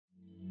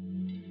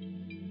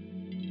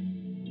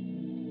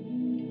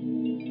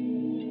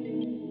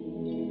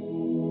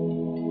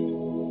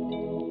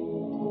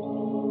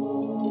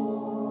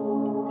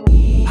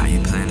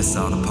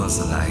saw the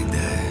puzzle like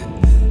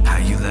that. How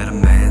you let a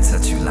man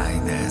touch you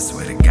like that?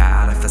 Swear to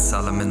God, if I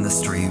saw him in the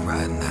street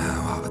right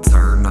now, I would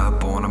turn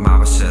up on him, I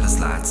would shut his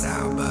lights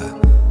out.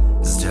 But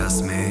it's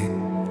just me,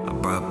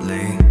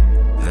 abruptly,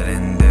 it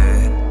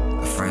ended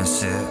a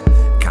friendship.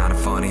 Kinda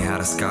funny how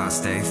the scars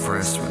stay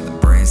fresh when the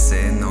brain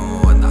say no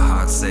and the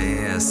heart say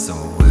yes. So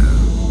well,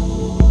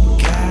 you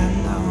gotta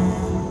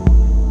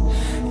know,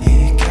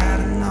 you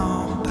gotta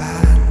know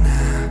by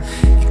now.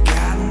 You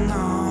gotta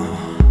know,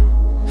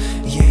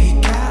 yeah,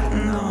 you gotta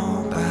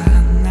know by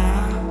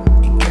now.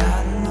 You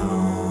gotta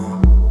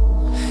know,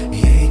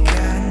 yeah, you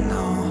gotta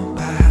know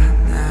by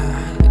now.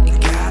 You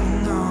gotta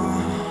know,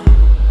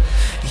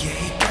 yeah,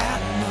 you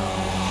gotta know.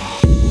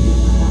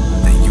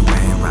 Then you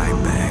ran right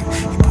back.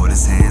 He put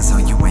his hands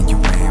on you and you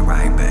ran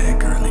right back.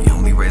 Girl, he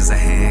only raise a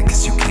hand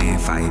cause you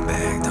can't fight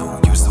back.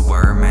 Don't use the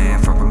word man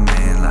for a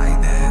man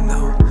like that,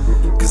 no.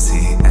 Cause he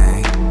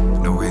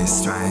ain't no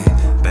restraint.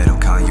 Bet he'll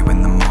call you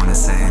in the morning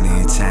saying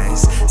he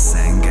changed.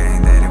 Same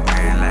game that he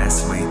wearing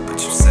last week,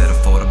 but you settled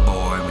for the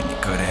boy when you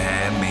could've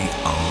had me.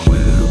 Oh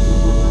well,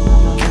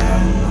 you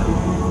gotta know,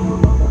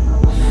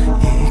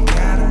 yeah, you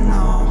gotta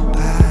know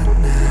by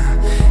now.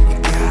 You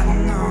gotta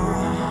know,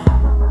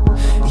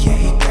 yeah,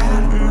 you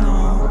gotta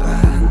know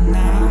by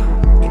now.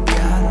 You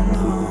gotta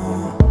know,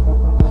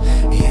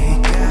 yeah,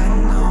 you gotta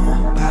know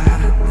by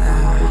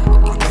now.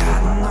 You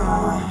gotta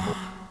know,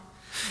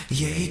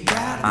 yeah, you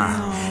gotta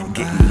know.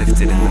 Getting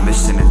lifted in the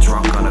mission and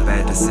drunk on a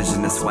bad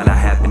decision. That's when I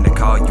happened to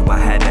call you. I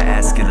had to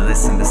ask you to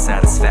listen. The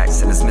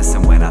satisfaction is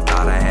missing when I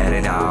thought I had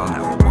it all.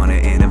 Now I wanna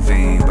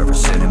intervene where I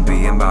shouldn't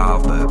be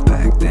involved. But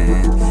back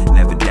then,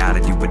 never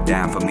doubted you were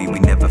down for me. We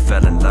never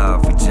fell in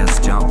love, we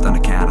just jumped on the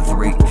count of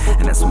three.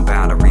 And that's when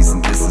boundaries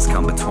and distance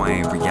come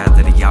between.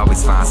 Reality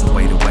always finds a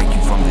way to wake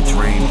you from the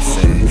dream. You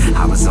said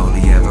I was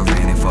only ever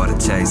in it for the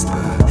chase,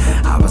 but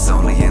I was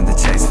only in the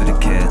chase for the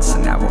catch.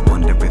 And now I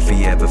wonder if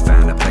he ever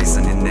found a place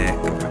on your neck,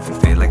 or if you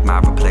feel like my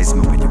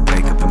replacement when you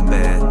wake up in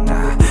bed.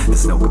 Nah,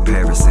 there's no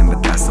comparison,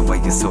 but that's the way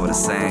you're sorta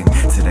saying.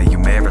 Today you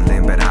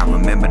Marilyn, but I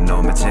remember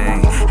Norma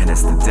Jane. And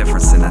that's the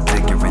difference, and I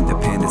dig your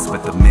independence.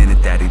 But the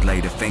minute that he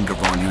laid a finger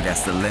on you,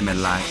 that's the limit.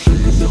 Like, you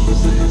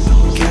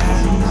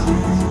gotta know,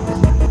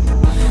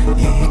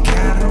 yeah, you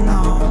gotta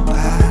know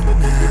by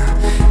now.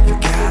 You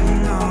gotta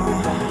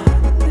know,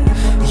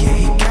 yeah,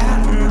 you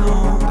gotta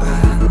know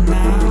by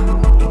now.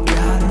 You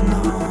gotta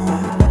know,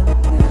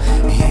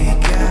 yeah, you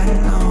gotta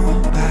know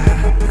by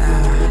now.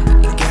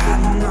 You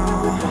gotta know,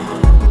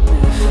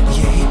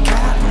 yeah, you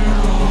gotta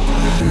know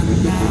by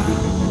now.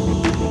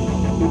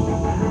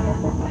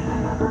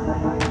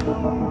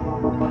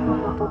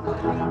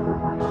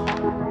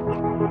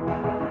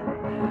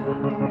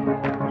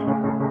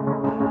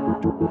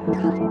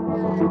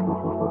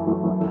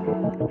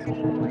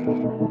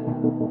 Goodcat.